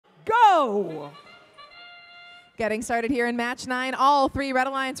go. Getting started here in match 9, all 3 Red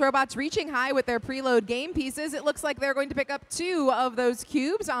Alliance robots reaching high with their preload game pieces. It looks like they're going to pick up 2 of those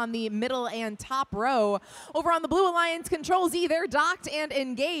cubes on the middle and top row. Over on the Blue Alliance, Control Z, they're docked and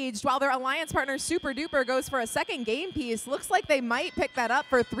engaged, while their alliance partner Super Duper goes for a second game piece. Looks like they might pick that up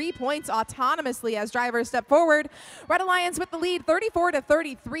for 3 points autonomously as drivers step forward. Red Alliance with the lead,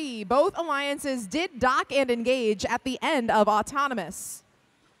 34-33. Both alliances did dock and engage at the end of autonomous.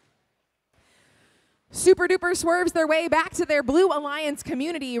 Super Duper swerves their way back to their Blue Alliance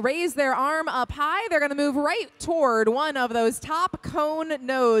community, raise their arm up high. They're going to move right toward one of those top cone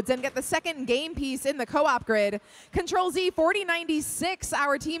nodes and get the second game piece in the co-op grid. Control Z 4096,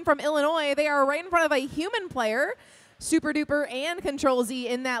 our team from Illinois, they are right in front of a human player. Super Duper and Control Z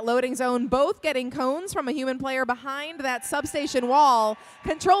in that loading zone, both getting cones from a human player behind that substation wall.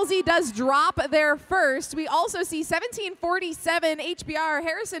 Control Z does drop there first. We also see 1747 HBR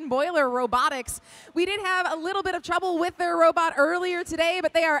Harrison Boiler Robotics. We did have a little bit of trouble with their robot earlier today,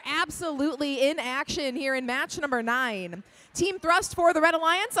 but they are absolutely in action here in match number 9. Team Thrust for the Red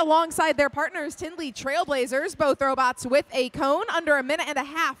Alliance alongside their partners Tindley Trailblazers, both robots with a cone, under a minute and a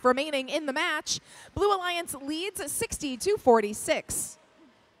half remaining in the match. Blue Alliance leads 60-46.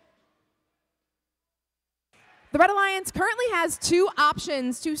 The Red Alliance currently has 2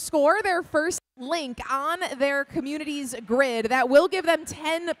 options to score their first link on their community's grid. That will give them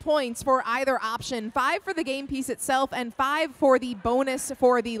 10 points for either option, 5 for the game piece itself and 5 for the bonus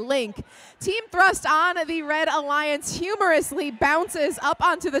for the link. Team Thrust on the Red Alliance humorously bounces up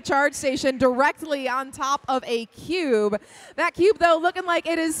onto the charge station directly on top of a cube. That cube, though, looking like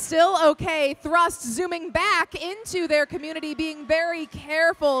it is still okay. Thrust zooming back into their community, being very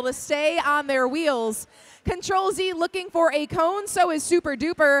careful to stay on their wheels. Control Z looking for a cone, so is Super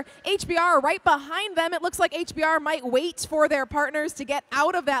Duper. HBR right behind them. It looks like HBR might wait for their partners to get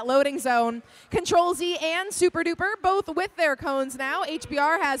out of that loading zone. Control Z and Super Duper both with their cones now.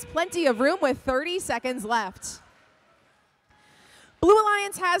 HBR has plenty of room with 30 seconds left. Blue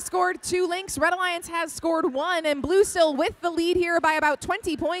Alliance has scored 2 links, Red Alliance has scored 1, and Blue still with the lead here by about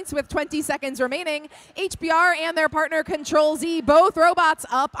 20 points with 20 seconds remaining. HBR and their partner Control Z, both robots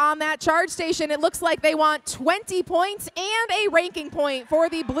up on that charge station. It looks like they want 20 points and a ranking point for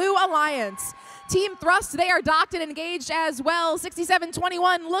the Blue Alliance. Team Thrust, they are docked and engaged as well.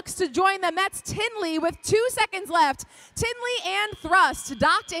 6721 looks to join them. That's Tindley with 2 seconds left. Tindley and Thrust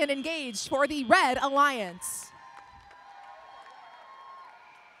docked and engaged for the Red Alliance.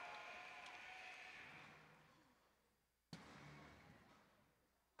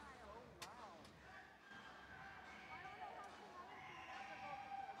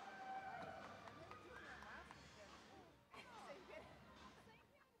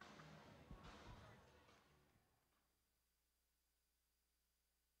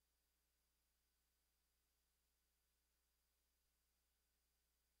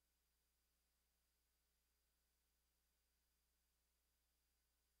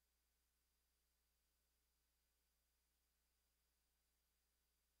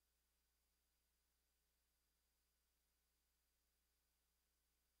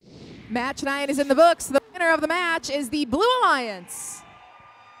 Match 9 is in the books. The winner of the match is the Blue Alliance.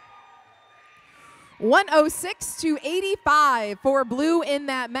 106-85 for Blue in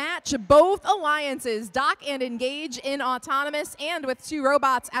that match. Both alliances dock and engage in autonomous, and with 2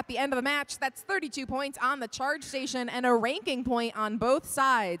 robots at the end of the match, that's 32 points on the charge station and a ranking point on both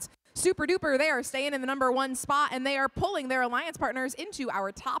sides. Super Duper, they are staying in the #1 spot, and they are pulling their alliance partners into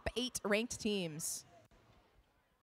our top 8 ranked teams.